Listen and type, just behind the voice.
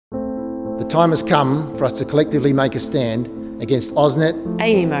The time has come for us to collectively make a stand against AusNet,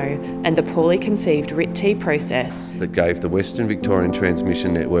 AEMO and the poorly conceived RIT-T process that gave the Western Victorian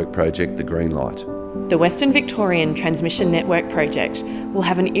Transmission Network project the green light. The Western Victorian Transmission Network project will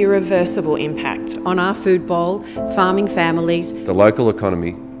have an irreversible impact on our food bowl, farming families, the local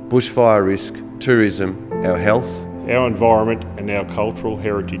economy, bushfire risk, tourism, our health, our environment and our cultural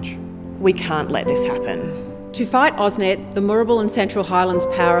heritage. We can't let this happen. To fight AusNet, the Moorabool and Central Highlands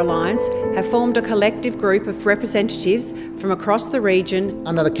Power Alliance have formed a collective group of representatives from across the region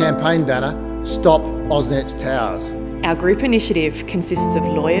under the campaign banner, Stop AusNet's Towers. Our group initiative consists of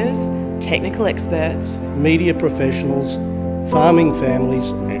lawyers, technical experts, media professionals, farming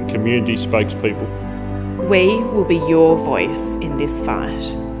families and community spokespeople. We will be your voice in this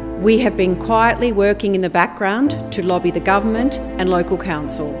fight. We have been quietly working in the background to lobby the government and local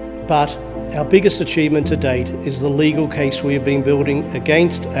council. But our biggest achievement to date is the legal case we have been building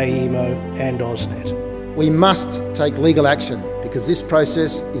against AEMO and AusNet. We must take legal action because this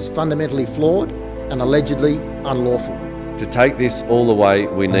process is fundamentally flawed and allegedly unlawful. To take this all the way,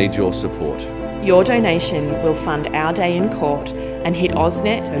 we need your support. Your donation will fund our day in court and hit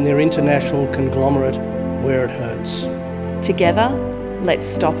AusNet and their international conglomerate where it hurts. Together, let's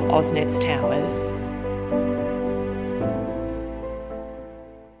stop AusNet's towers.